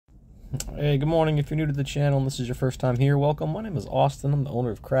Hey, good morning. If you're new to the channel and this is your first time here, welcome. My name is Austin. I'm the owner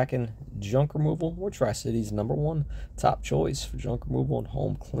of Kraken Junk Removal. We're Tri-City's #1 top choice for junk removal and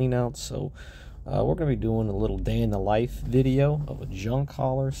home cleanouts. So we're going to be doing a little day in the life video of a junk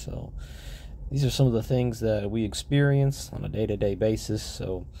hauler. So these are some of the things that we experience on a day-to-day basis.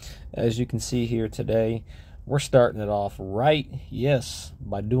 So as you can see here today, we're starting it off right, yes,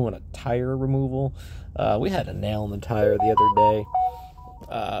 by doing a tire removal. We had a nail in the tire the other day.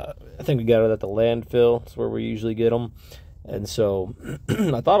 I think we got it at the landfill. That's where we usually get them. And so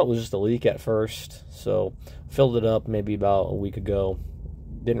I thought it was just a leak at first. So filled it up maybe about a week ago.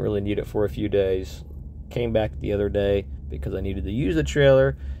 Didn't really need it for a few days. Came back the other day because I needed to use the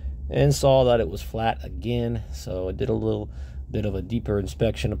trailer and saw that it was flat again. So I did a little bit of a deeper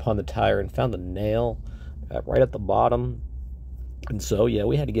inspection upon the tire and found a nail right at the bottom. And so, yeah,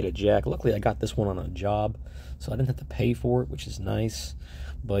 we had to get a jack. Luckily, I got this one on a job, so I didn't have to pay for it, which is nice.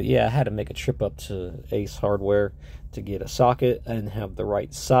 But, yeah, I had to make a trip up to Ace Hardware to get a socket. I didn't have the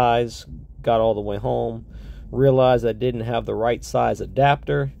right size. Got all the way home. Realized I didn't have the right size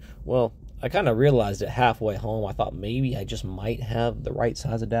adapter. Well, I kind of realized it halfway home. I thought maybe I just might have the right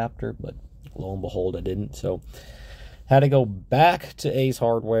size adapter, but lo and behold, I didn't. So, had to go back to Ace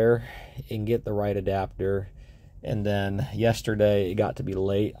Hardware and get the right adapter. And then yesterday, it got to be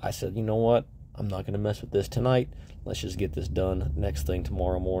late. I said, you know what? I'm not going to mess with this tonight. Let's just get this done next thing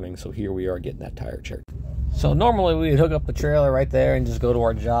tomorrow morning. So here we are getting that tire checked. So normally we would hook up the trailer right there and just go to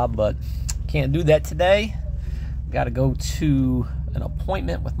our job, but can't do that today. Got to go to an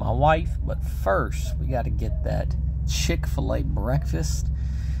appointment with my wife. But first, we got to get that Chick-fil-A breakfast.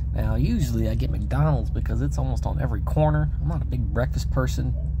 Now, usually I get McDonald's because it's almost on every corner. I'm not a big breakfast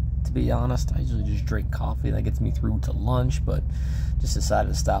person, to be honest. I usually just drink coffee. That gets me through to lunch, but just decided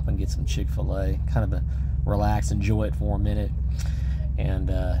to stop and get some Chick-fil-A, kind of relax, enjoy it for a minute. And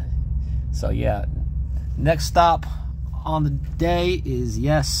so, yeah, next stop on the day is,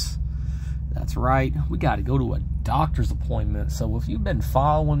 yes, that's right, we got to go to a doctor's appointment. So if you've been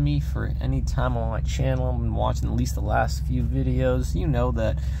following me for any time on my channel and been watching at least the last few videos, you know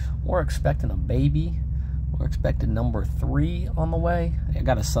that we're expecting a baby. We're expecting number 3 on the way. I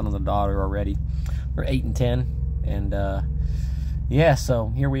got a son and a daughter already. They're 8 and 10. And yeah,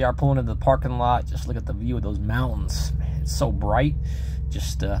 so here we are pulling into the parking lot. Just look at the view of those mountains. Man, it's so bright.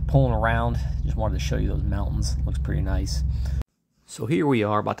 Just pulling around. Just wanted to show you those mountains. Looks pretty nice. So here we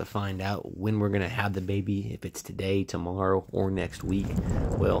are about to find out when we're going to have the baby. If it's today, tomorrow, or next week.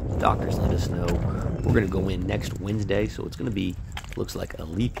 Well, doctors let us know. We're going to go in next Wednesday. So it's going to be, looks like a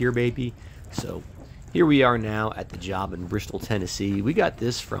leap year baby. So here we are now at the job in Bristol, Tennessee. We got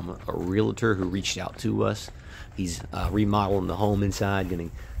this from a realtor who reached out to us. He's remodeling the home inside, going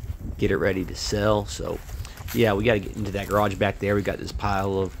to get it ready to sell. So, yeah, we got to get into that garage back there. We got this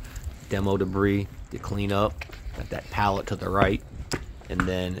pile of demo debris to clean up. Got that pallet to the right. And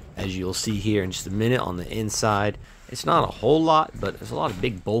then, as you'll see here in just a minute, on the inside, it's not a whole lot, but there's a lot of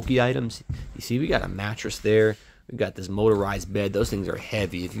big, bulky items. You see, we got a mattress there. We've got this motorized bed. Those things are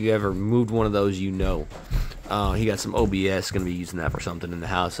heavy. If you ever moved one of those, you know. He got some OBS. Going to be using that for something in the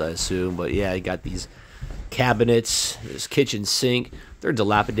house, I assume. But, yeah, he got these cabinets, this kitchen sink. They're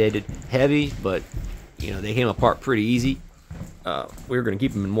dilapidated, heavy, but, you know, they came apart pretty easy. We were going to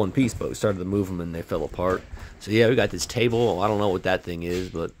keep them in one piece, but we started to move them, and they fell apart. So, yeah, we got this table. I don't know what that thing is,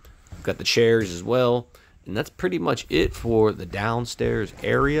 but we've got the chairs as well. And that's pretty much it for the downstairs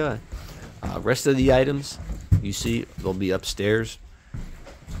area. Rest of the items, you see, they'll be upstairs.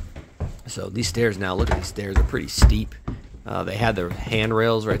 So these stairs now, look at these stairs, they're pretty steep. They had their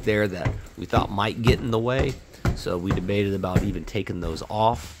handrails right there that we thought might get in the way. So we debated about even taking those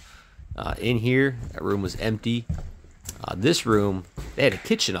off. In here, that room was empty. This room, they had a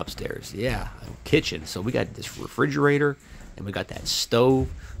kitchen upstairs. Yeah, a kitchen. So we got this refrigerator and we got that stove.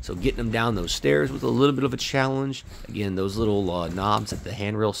 So getting them down those stairs was a little bit of a challenge. Again, those little knobs that the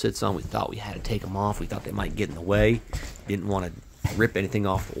handrail sits on, we thought we had to take them off. We thought they might get in the way. Didn't want to rip anything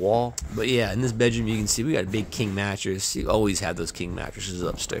off the wall. But yeah, in this bedroom you can see we got a big king mattress. You always have those king mattresses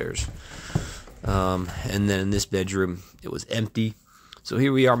upstairs. And then in this bedroom, it was empty. So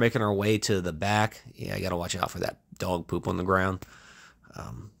here we are making our way to the back. Yeah, I got to watch out for that dog poop on the ground.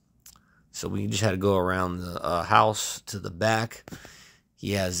 So we just had to go around the house to the back.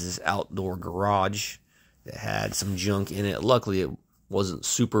 He has this outdoor garage that had some junk in it. Luckily, it wasn't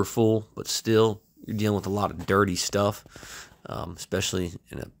super full, but still, you're dealing with a lot of dirty stuff, especially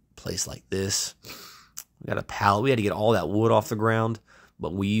in a place like this. We got a pallet. We had to get all that wood off the ground,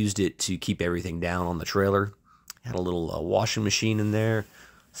 but we used it to keep everything down on the trailer. Had a little washing machine in there.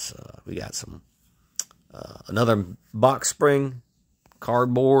 So we got some another box spring,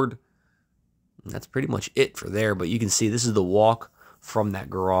 cardboard, That's pretty much it for there, but you can see this is the walk from that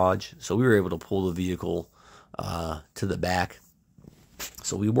garage. So we were able to pull the vehicle to the back.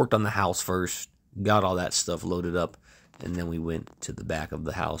 So we worked on the house first, got all that stuff loaded up, and then we went to the back of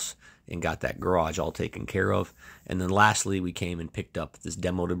the house and got that garage all taken care of. And then lastly, we came and picked up this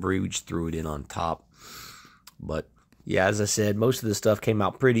demo debris. We just threw it in on top. But yeah, as I said, most of the stuff came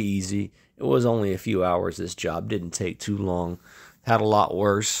out pretty easy. It was only a few hours. This job didn't take too long. Had a lot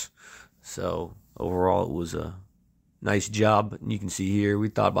worse. So overall, it was a nice job. You can see here, we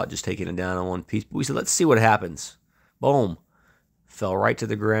thought about just taking it down on one piece. But we said, let's see what happens. Boom. Fell right to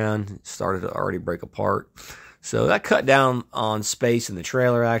the ground. Started to already break apart. So that cut down on space in the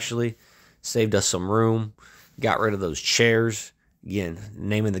trailer, actually. Saved us some room. Got rid of those chairs. Again, the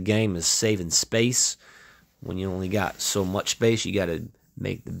name of the game is saving space. When you only got so much space, you got to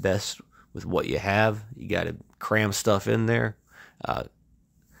make the best with what you have. You got to cram stuff in there.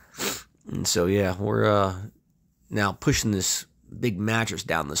 And so, yeah, we're now pushing this big mattress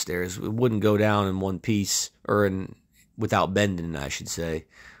down the stairs. It wouldn't go down in one piece, or without bending, I should say.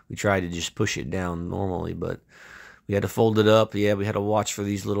 We tried to just push it down normally, but we had to fold it up. Yeah, we had to watch for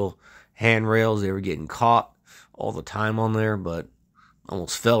these little handrails. They were getting caught all the time on there, but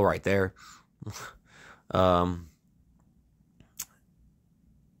almost fell right there.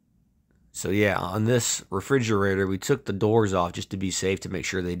 So yeah, on this refrigerator, we took the doors off just to be safe, to make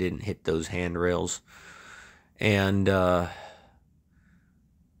sure they didn't hit those handrails. And at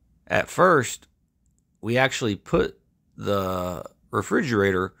first, we actually put the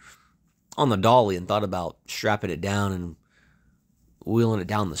refrigerator on the dolly and thought about strapping it down and wheeling it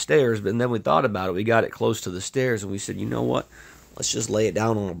down the stairs. But then we thought about it. We got it close to the stairs, and we said, you know what? Let's just lay it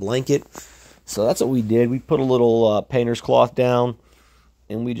down on a blanket. So that's what we did. We put a little painter's cloth down,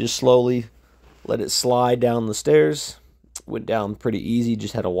 and we just slowly let it slide down the stairs. Went down pretty easy.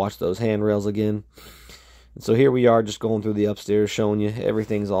 Just had to watch those handrails again. And so here we are, just going through the upstairs, showing you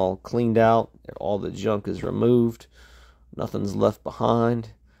everything's all cleaned out. All the junk is removed. Nothing's left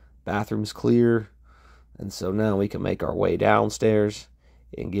behind. Bathroom's clear. And so now we can make our way downstairs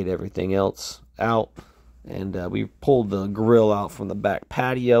and get everything else out. And we pulled the grill out from the back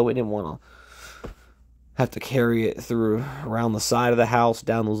patio. We didn't want to have to carry it through around the side of the house,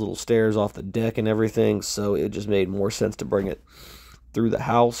 down those little stairs off the deck and everything. So it just made more sense to bring it through the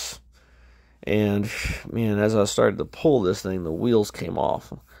house. And man, as I started to pull this thing, the wheels came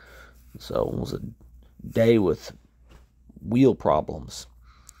off. So it was a day with wheel problems.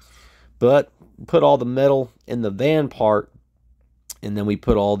 But put all the metal in the van part, and then we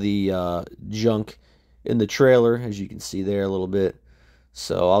put all the junk in the trailer, as you can see there a little bit.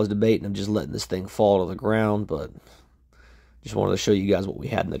 So I was debating of just letting this thing fall to the ground, but just wanted to show you guys what we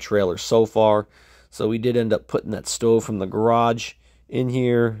had in the trailer so far. So we did end up putting that stove from the garage in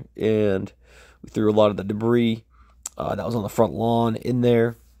here, and we threw a lot of the debris that was on the front lawn in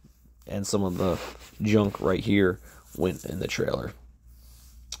there, and some of the junk right here went in the trailer.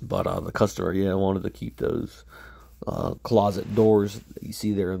 But the customer, yeah, wanted to keep those closet doors that you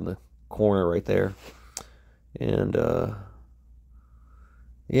see there in the corner right there. And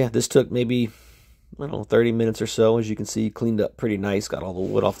yeah, this took maybe, I don't know, 30 minutes or so. As you can see, cleaned up pretty nice. Got all the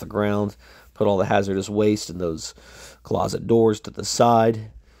wood off the ground. Put all the hazardous waste in those closet doors to the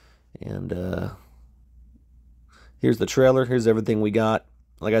side. And here's the trailer. Here's everything we got.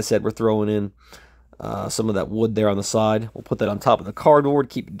 Like I said, we're throwing in some of that wood there on the side. We'll put that on top of the cardboard.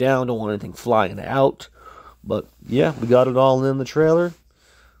 Keep it down. Don't want anything flying out. But yeah, we got it all in the trailer.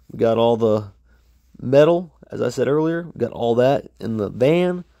 We got all the metal, as I said earlier. We got all that in the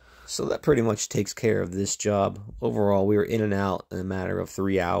van. So that pretty much takes care of this job. Overall, we were in and out in a matter of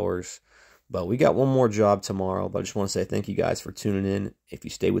 3 hours. But we got one more job tomorrow. But I just want to say thank you guys for tuning in. If you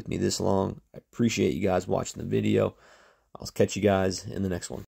stay with me this long, I appreciate you guys watching the video. I'll catch you guys in the next one.